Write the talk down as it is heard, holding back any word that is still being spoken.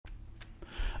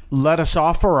Let us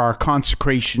offer our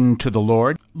consecration to the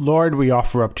Lord. Lord, we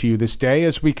offer up to you this day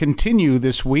as we continue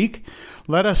this week.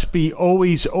 Let us be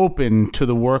always open to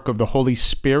the work of the Holy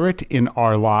Spirit in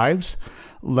our lives.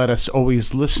 Let us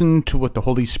always listen to what the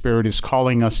Holy Spirit is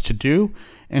calling us to do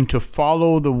and to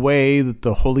follow the way that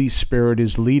the Holy Spirit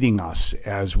is leading us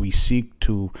as we seek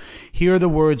to hear the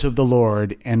words of the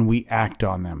Lord and we act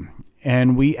on them.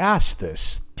 And we ask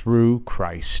this through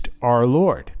Christ our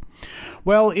Lord.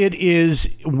 Well, it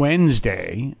is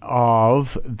Wednesday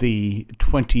of the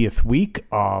 20th week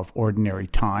of Ordinary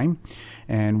Time,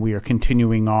 and we are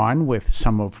continuing on with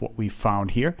some of what we found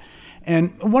here.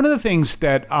 And one of the things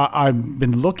that I've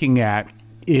been looking at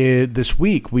this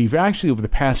week, we've actually over the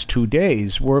past 2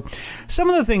 days, were some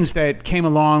of the things that came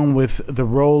along with the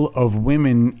role of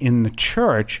women in the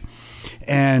church.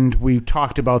 And we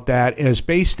talked about that as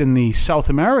based in the South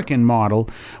American model,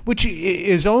 which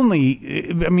is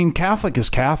only, Catholic is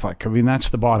Catholic. That's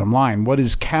the bottom line. What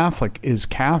is Catholic is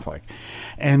Catholic.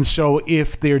 And so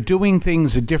if they're doing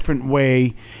things a different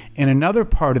way in another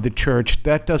part of the church,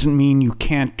 that doesn't mean you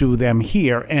can't do them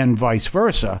here and vice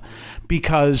versa,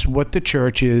 because what the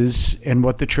church is and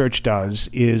what the church does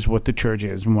is what the church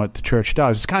is and what the church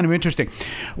does. It's kind of interesting.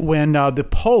 When the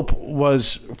Pope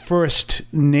was first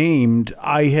named,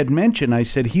 I had mentioned, I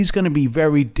said, he's going to be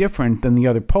very different than the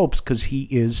other popes because he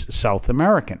is South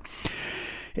American.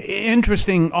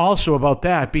 Interesting also about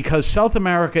that, because South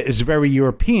America is very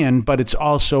European, but it's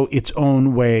also its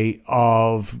own way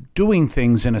of doing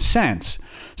things in a sense.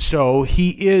 So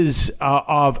he is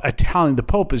of Italian, the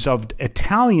Pope is of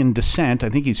Italian descent. I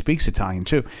think he speaks Italian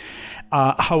too.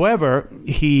 However,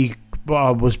 he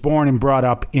was born and brought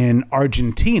up in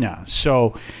Argentina.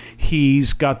 So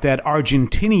he's got that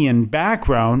Argentinian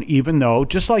background, even though,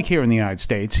 just like here in the United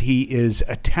States, he is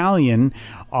Italian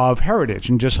of heritage.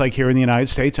 And just like here in the United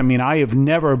States, I have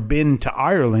never been to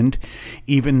Ireland,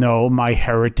 even though my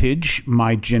heritage,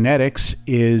 my genetics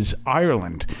is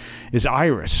Ireland, is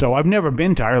Irish. So I've never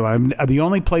been to Ireland. The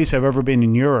only place I've ever been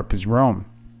in Europe is Rome.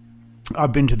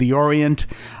 I've been to the Orient.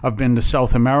 I've been to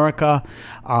South America.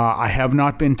 I have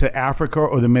not been to Africa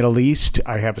or the Middle East.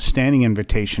 I have a standing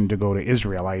invitation to go to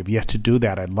Israel. I have yet to do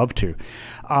that. I'd love to.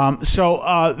 So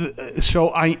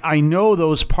I know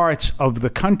those parts of the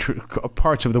country,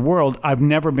 parts of the world. I've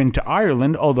never been to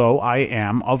Ireland, although I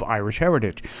am of Irish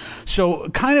heritage. So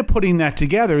kind of putting that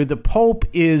together, the Pope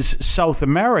is South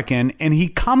American, and he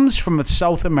comes from a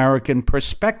South American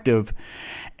perspective.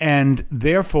 And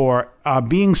therefore,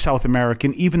 being South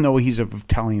American, even though he's of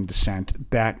Italian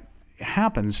descent, that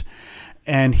happens.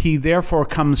 And he therefore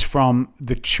comes from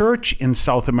the church in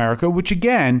South America, which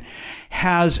again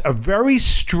has a very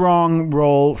strong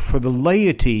role for the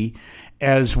laity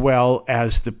as well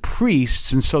as the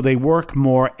priests. And so they work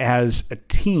more as a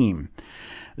team.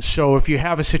 So if you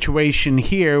have a situation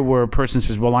here where a person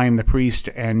says, well, I am the priest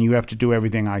and you have to do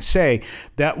everything I say,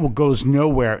 that goes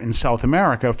nowhere in South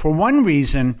America. For one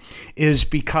reason is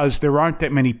because there aren't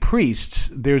that many priests.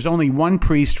 There's only one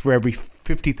priest for every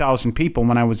 50,000 people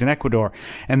when I was in Ecuador,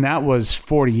 and that was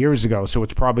 40 years ago, so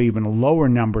it's probably even a lower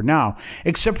number now,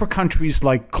 except for countries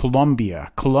like Colombia.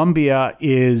 Colombia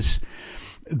is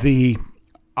the...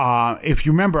 if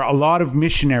you remember, a lot of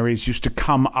missionaries used to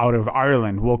come out of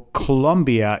Ireland. Well,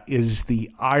 Colombia is the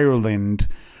Ireland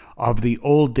of the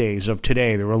old days of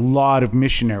today. There are a lot of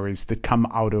missionaries that come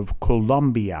out of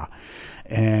Colombia.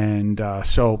 And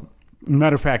so,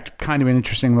 matter of fact, kind of an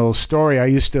interesting little story. I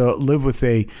used to live with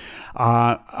a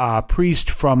priest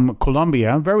from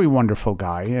Colombia, a very wonderful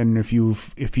guy. And if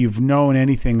you've known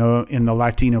anything in the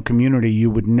Latino community, you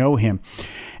would know him.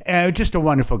 Just a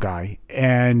wonderful guy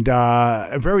and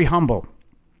very humble.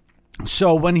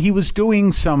 So when he was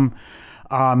doing some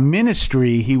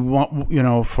ministry,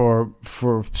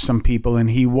 for some people, and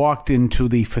he walked into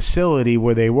the facility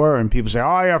where they were, and people say,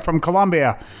 "Oh, you're from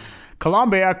Colombia,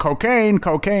 cocaine,"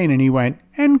 and he went,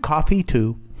 "And coffee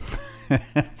too,"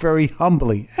 very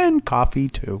humbly, "and coffee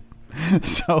too."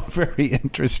 So very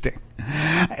interesting.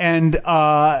 And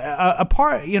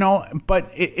but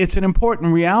it's an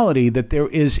important reality that there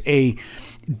is a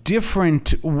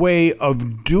different way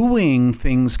of doing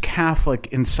things Catholic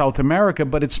in South America,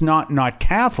 but it's not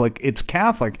Catholic, it's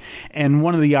Catholic. And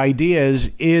one of the ideas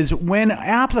is, when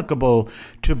applicable,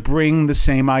 to bring the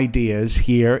same ideas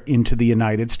here into the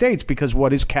United States, because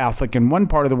what is Catholic in one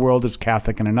part of the world is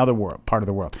Catholic in another part of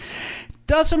the world.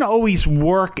 Doesn't always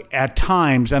work at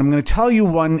times, and I'm going to tell you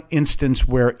one instance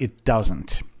where it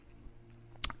doesn't.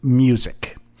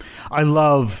 Music. I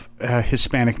love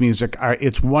Hispanic music.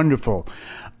 It's wonderful.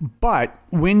 But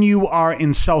when you are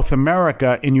in South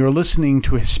America and you're listening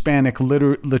to Hispanic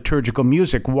liturgical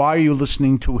music, why are you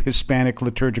listening to Hispanic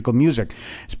liturgical music?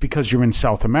 It's because you're in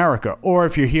South America. Or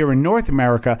if you're here in North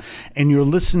America and you're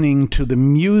listening to the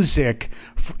music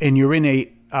and you're in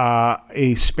a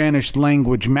Spanish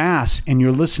language mass and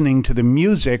you're listening to the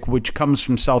music which comes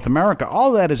from South America,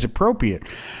 all that is appropriate.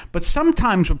 But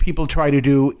sometimes what people try to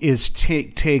do is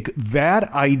take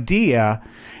that idea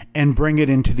and bring it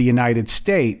into the United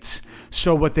States.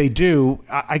 So what they do,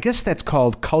 I guess that's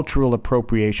called cultural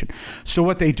appropriation. So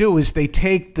what they do is they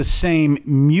take the same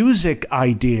music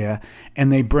idea and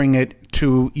they bring it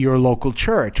to your local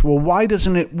church. Well, why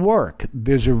doesn't it work?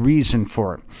 There's a reason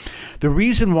for it. The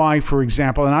reason why, for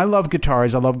example, and I love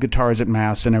guitars at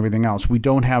Mass and everything else. We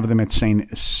don't have them at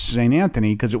St.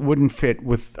 Anthony because it wouldn't fit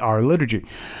with our liturgy.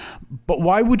 But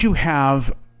why would you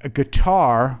have a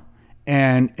guitar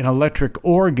and an electric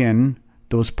organ,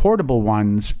 those portable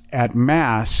ones, at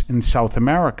Mass in South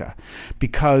America?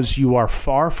 Because you are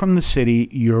far from the city,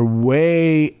 you're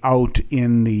way out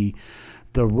in the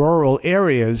rural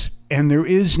areas, and there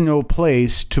is no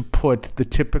place to put the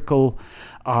typical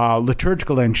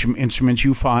liturgical instruments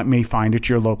you may find at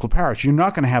your local parish. You're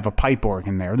not going to have a pipe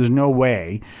organ there. There's no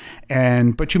way.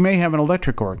 But you may have an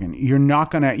electric organ. You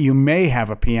may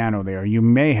have a piano there. You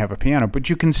may have a piano. But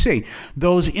you can see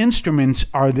those instruments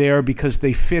are there because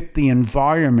they fit the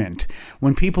environment.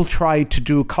 When people try to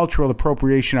do cultural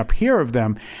appropriation up here of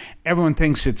them, everyone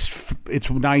thinks it's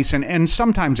nice, and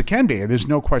sometimes it can be. There's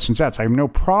no questions asked. I have no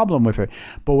problem with it.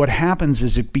 But what happens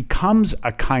is it becomes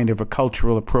a kind of a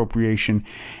cultural appropriation,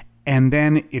 and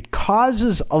then it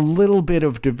causes a little bit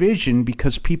of division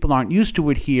because people aren't used to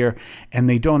it here and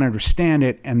they don't understand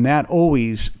it, and that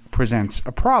always presents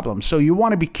a problem. So you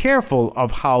want to be careful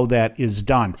of how that is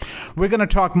done. We're going to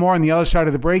talk more on the other side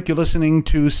of the break. You're listening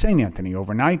to St. Anthony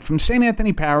Overnight from St.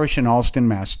 Anthony Parish in Allston,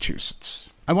 Massachusetts.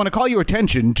 I want to call your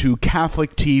attention to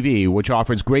Catholic TV, which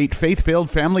offers great faith-filled,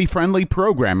 family-friendly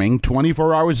programming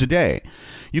 24 hours a day.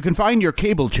 You can find your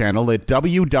cable channel at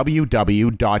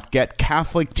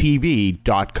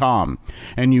www.getcatholictv.com,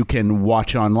 and you can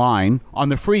watch online on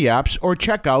the free apps or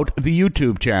check out the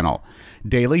YouTube channel.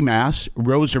 Daily Mass,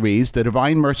 Rosaries, the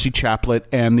Divine Mercy Chaplet,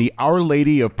 and the Our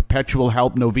Lady of Perpetual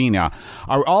Help Novena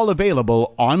are all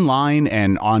available online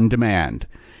and on demand.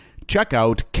 Check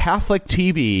out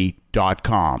CatholicTV.com.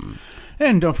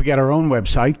 And don't forget our own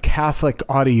website,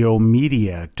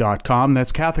 CatholicAudiomedia.com.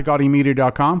 That's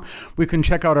CatholicAudiomedia.com. We can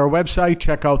check out our website,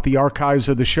 check out the archives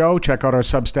of the show, check out our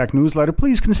Substack newsletter.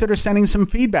 Please consider sending some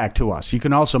feedback to us. You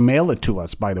can also mail it to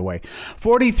us, by the way.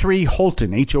 43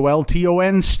 Holton,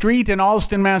 Holton Street in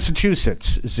Allston,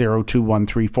 Massachusetts,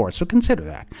 02134. So consider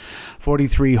that.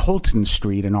 43 Holton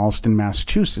Street in Allston,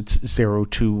 Massachusetts,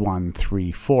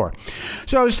 02134.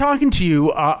 So I was talking to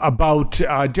you about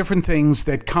different things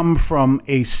that come from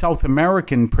a South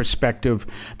American perspective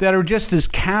that are just as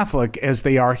Catholic as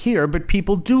they are here, but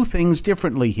people do things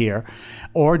differently here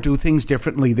or do things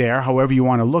differently there, however you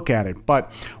want to look at it. But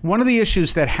one of the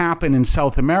issues that happen in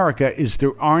South America is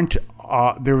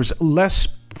there's less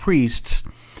priests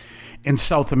in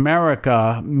South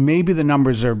America. Maybe the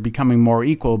numbers are becoming more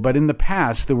equal, but in the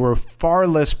past, there were far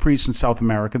less priests in South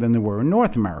America than there were in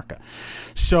North America.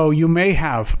 So you may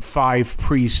have 5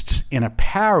 priests in a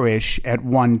parish at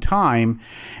one time,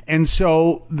 and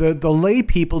so the lay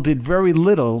people did very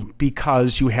little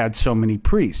because you had so many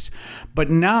priests. But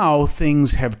now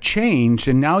things have changed,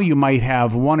 and now you might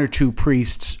have 1 or 2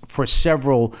 priests for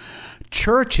several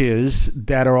churches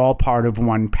that are all part of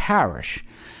one parish.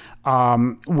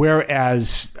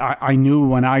 Whereas I knew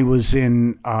when I was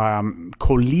in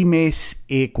Colimes,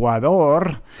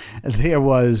 Ecuador, there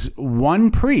was one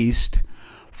priest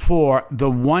for the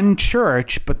one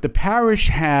church, but the parish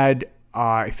had,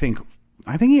 I think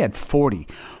he had 40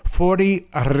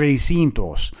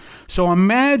 recintos. So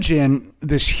imagine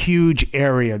this huge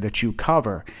area that you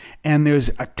cover, and there's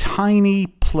a tiny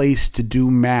place to do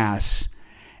Mass.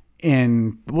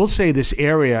 And we'll say this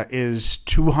area is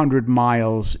 200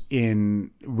 miles in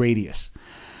radius.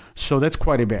 So that's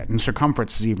quite a bit. And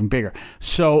circumference is even bigger.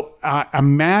 So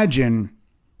imagine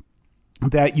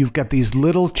that you've got these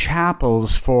little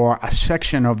chapels for a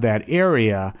section of that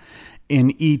area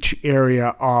in each area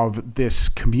of this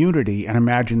community. And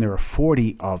imagine there are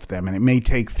 40 of them. And it may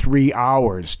take 3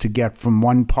 hours to get from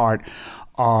one part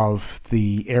of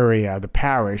the area, the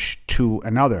parish, to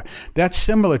another. That's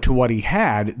similar to what he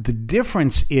had. The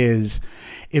difference is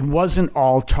it wasn't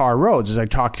all tar roads. As I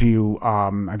talked to you,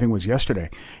 I think it was yesterday,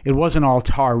 it wasn't all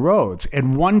tar roads. At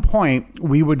one point,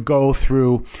 we would go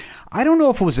through, I don't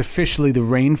know if it was officially the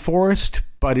rainforest,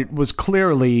 but it was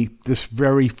clearly this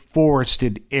very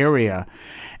forested area.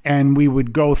 And we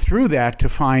would go through that to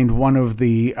find one of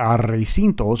the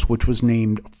recintos, which was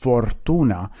named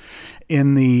Fortuna,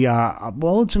 in the,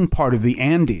 it's in part of the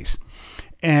Andes.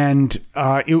 And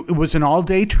it was an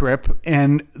all-day trip,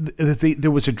 and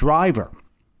there was a driver.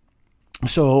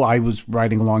 So I was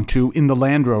riding along, too, in the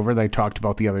Land Rover that I talked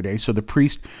about the other day. So the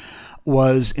priest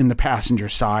was in the passenger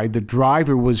side. The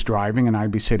driver was driving, and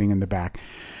I'd be sitting in the back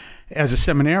as a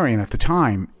seminarian at the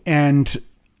time. And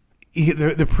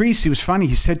the priest, he was funny.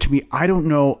 He said to me, I don't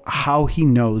know how he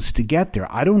knows to get there.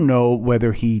 I don't know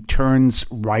whether he turns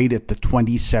right at the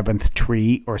 27th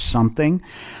tree or something.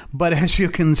 But as you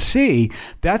can see,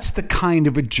 that's the kind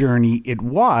of a journey it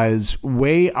was,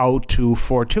 way out to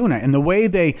Fortuna. And the way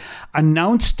they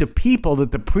announced to people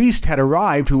that the priest had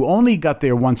arrived, who only got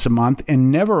there once a month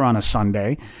and never on a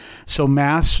Sunday. So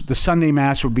the Sunday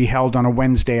Mass would be held on a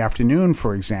Wednesday afternoon,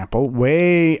 for example,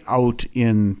 way out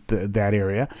in that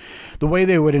area. The way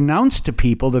they would announce to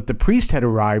people that the priest had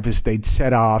arrived is they'd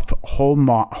set off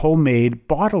homemade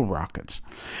bottle rockets.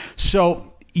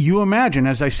 So you imagine,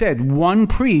 as I said, one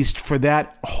priest for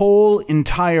that whole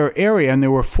entire area, and there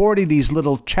were 40 of these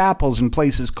little chapels and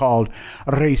places called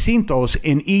recintos,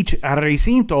 and each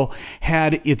recinto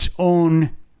had its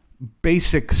own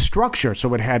basic structure.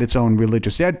 So it had its own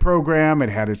religious ed program. It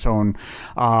had its own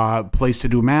place to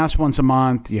do Mass once a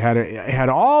month. It had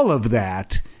all of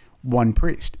that, one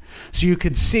priest. So you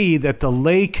could see that the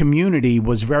lay community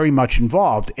was very much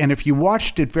involved. And if you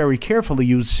watched it very carefully,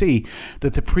 you'd see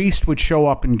that the priest would show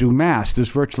up and do Mass. There's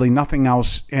virtually nothing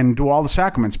else, and do all the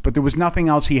sacraments, but there was nothing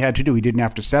else he had to do. He didn't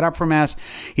have to set up for Mass.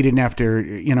 He didn't have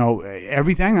to,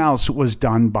 everything else was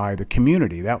done by the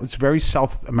community. That was a very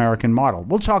South American model.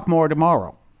 We'll talk more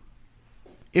tomorrow.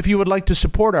 If you would like to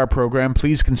support our program,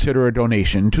 please consider a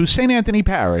donation to St. Anthony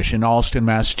Parish in Allston,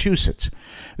 Massachusetts.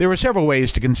 There are several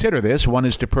ways to consider this. One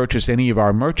is to purchase any of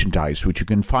our merchandise, which you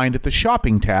can find at the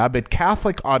shopping tab at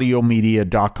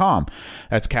CatholicAudiomedia.com.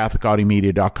 That's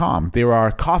CatholicAudiomedia.com. There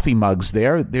are coffee mugs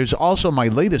there. There's also my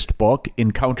latest book,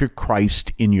 Encounter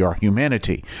Christ in Your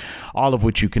Humanity, all of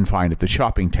which you can find at the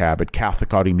shopping tab at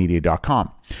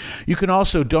CatholicAudiomedia.com. You can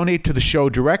also donate to the show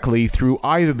directly through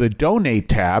either the Donate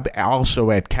tab,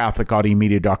 also at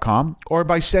CatholicAudiomedia.com, or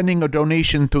by sending a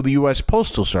donation to the U.S.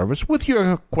 Postal Service with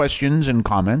your questions and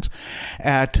comments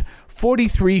at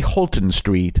 43 Holton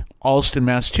Street, Allston,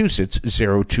 Massachusetts,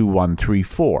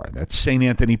 02134. That's St.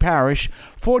 Anthony Parish,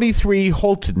 43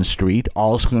 Holton Street,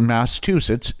 Allston,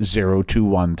 Massachusetts,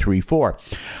 02134.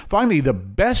 Finally, the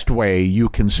best way you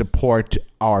can support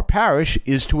our parish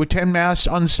is to attend Mass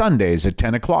on Sundays at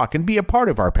 10 o'clock and be a part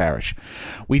of our parish.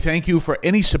 We thank you for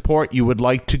any support you would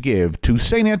like to give to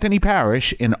St. Anthony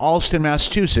Parish in Allston,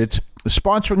 Massachusetts, the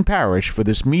sponsoring parish for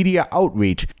this media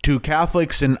outreach to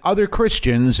Catholics and other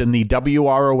Christians in the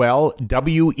WROL,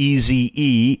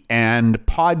 WEZE, and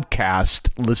podcast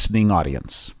listening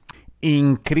audience.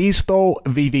 In Cristo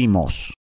vivimos.